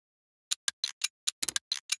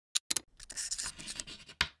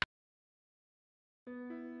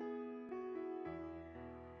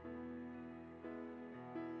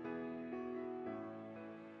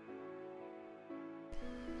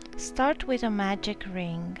Start with a magic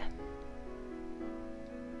ring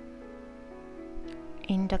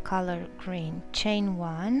in the color green. Chain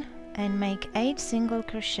 1 and make 8 single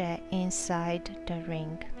crochet inside the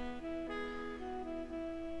ring.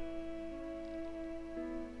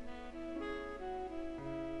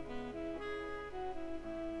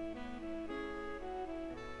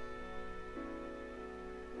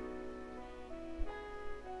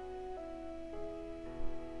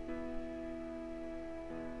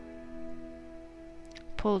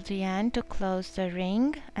 Pull the end to close the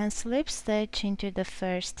ring and slip stitch into the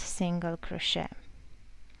first single crochet.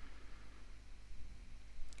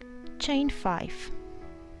 Chain 5.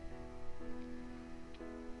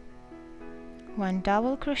 1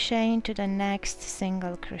 double crochet into the next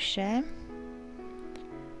single crochet.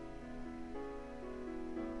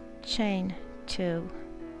 Chain 2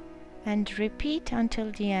 and repeat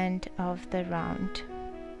until the end of the round.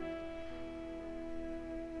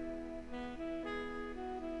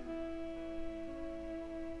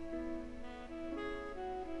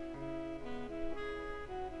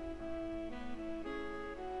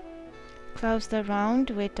 Close the round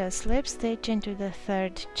with a slip stitch into the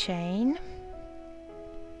third chain.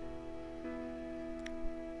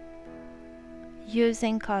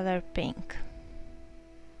 Using color pink.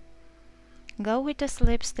 Go with a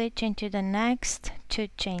slip stitch into the next 2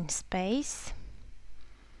 chain space.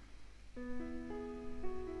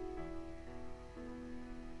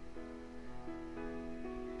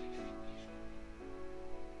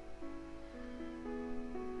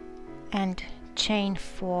 And chain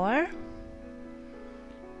 4.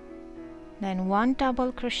 Then 1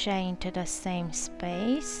 double crochet into the same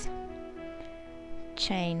space,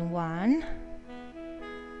 chain 1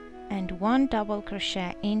 and 1 double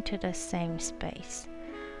crochet into the same space.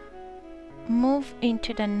 Move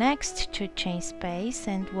into the next 2 chain space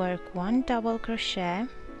and work 1 double crochet,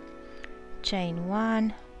 chain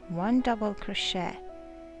 1, 1 double crochet,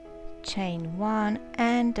 chain 1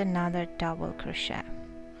 and another double crochet.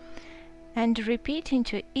 And repeat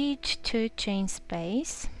into each 2 chain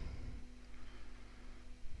space.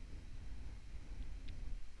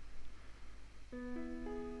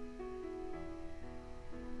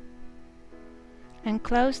 And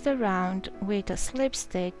close the round with a slip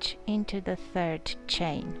stitch into the third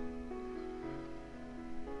chain.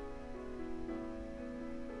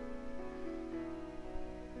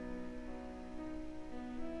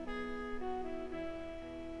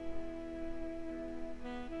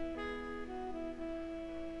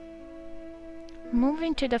 Move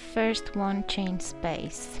into the first 1 chain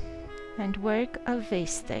space and work a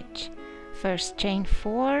V-stitch. First chain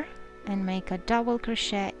 4 and make a double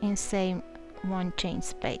crochet in same 1 chain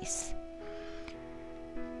space.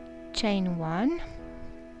 Chain 1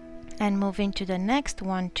 and move into the next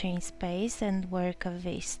 1 chain space and work a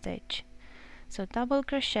V-stitch. So double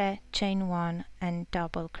crochet, chain 1 and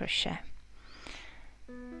double crochet.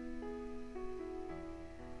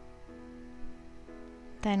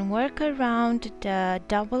 Then work around the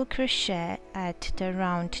double crochet at the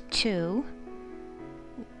round 2,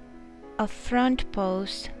 a front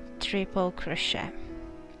post triple crochet.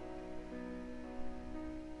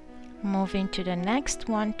 Move into the next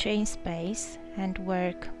 1 chain space and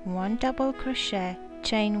work 1 double crochet,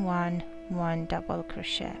 chain 1, 1 double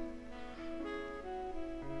crochet.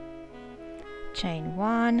 Chain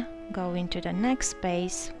 1, go into the next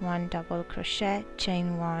space, 1 double crochet,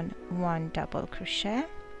 chain 1, 1 double crochet.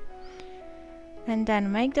 And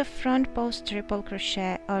then make the front post triple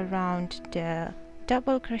crochet around the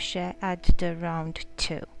double crochet at the round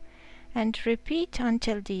 2 and repeat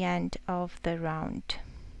until the end of the round.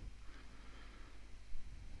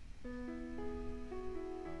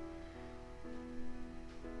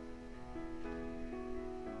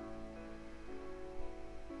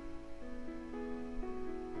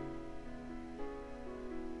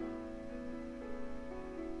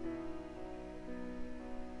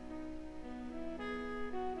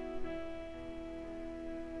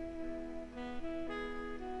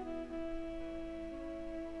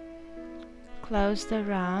 Close the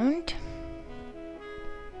round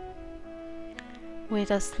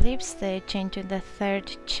with a slip stitch into the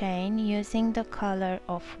third chain using the color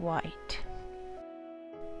of white.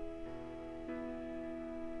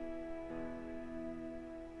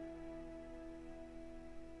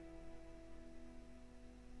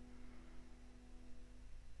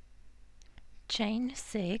 Chain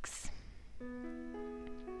 6.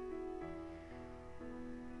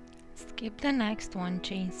 Skip the next 1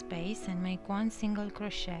 chain space and make 1 single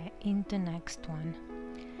crochet in the next one.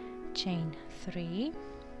 Chain 3.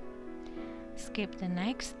 Skip the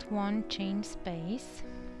next 1 chain space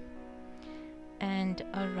and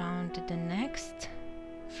around the next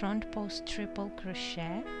front post triple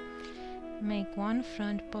crochet, make 1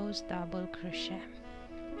 front post double crochet,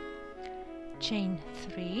 chain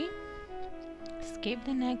 3, skip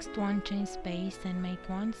the next 1 chain space and make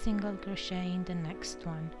 1 single crochet in the next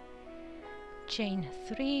one, chain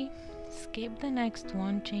 3, skip the next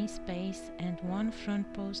 1 chain space and 1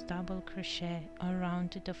 front post double crochet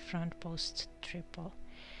around the front post triple,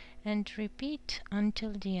 and repeat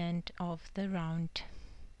until the end of the round.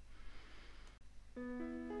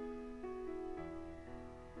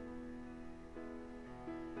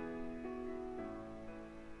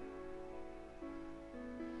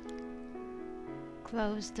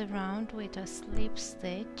 Close the round with a slip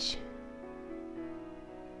stitch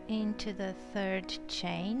into the 3rd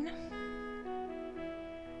chain,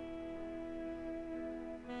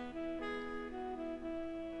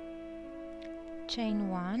 chain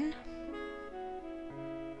 1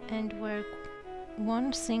 and work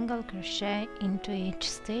 1 single crochet into each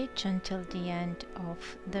stitch until the end of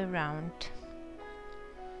the round.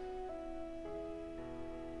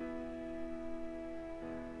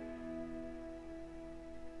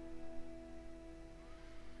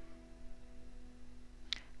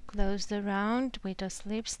 Close the round with a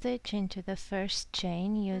slip stitch into the 1st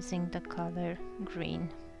chain using the color green.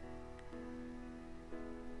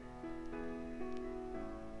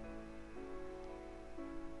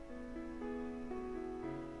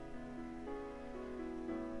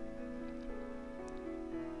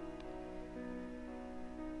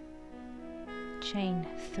 Chain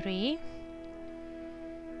 3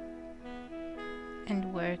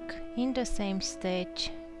 and work in the same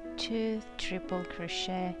stitch 2 triple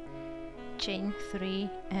crochet, chain 3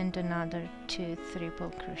 and another 2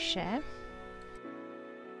 triple crochet,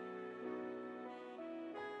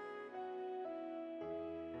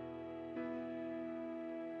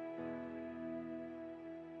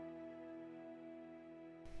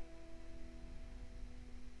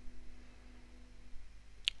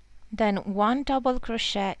 then 1 double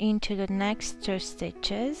crochet into the next 2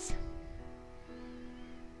 stitches,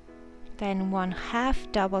 then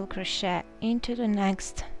 1/2 double crochet into the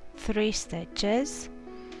next 3 stitches,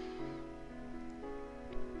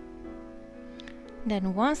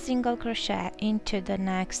 then 1 single crochet into the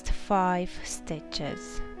next 5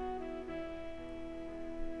 stitches.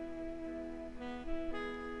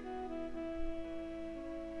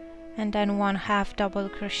 And then 1/2 double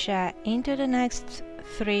crochet into the next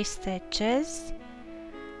 3 stitches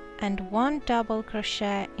and 1 double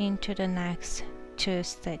crochet into the next 2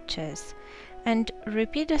 stitches, and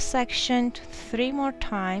repeat the section 3 more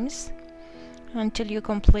times until you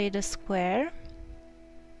complete the square.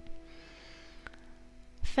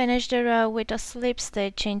 Finish the row with a slip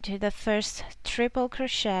stitch into the first triple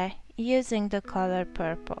crochet using the color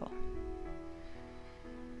purple.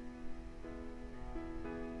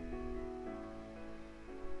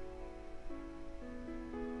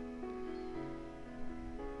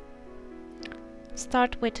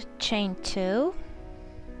 Start with chain 2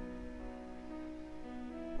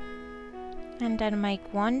 and then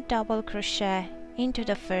make 1 double crochet into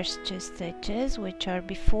the first 2 stitches, which are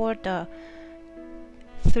before the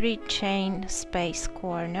 3 chain space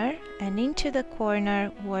corner, and into the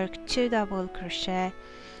corner work 2 double crochet,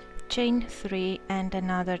 chain 3 and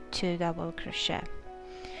another 2 double crochet,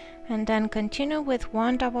 and then continue with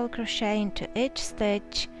 1 double crochet into each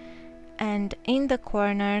stitch, and in the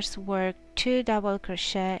corners work 2 double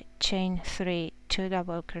crochet, chain 3, 2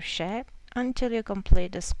 double crochet until you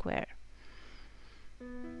complete the square.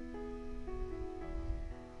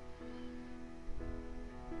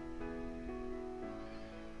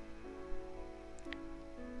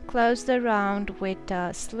 Close the round with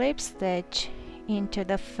a slip stitch into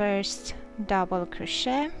the first double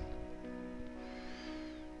crochet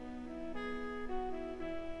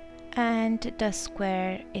and the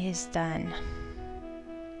square is done.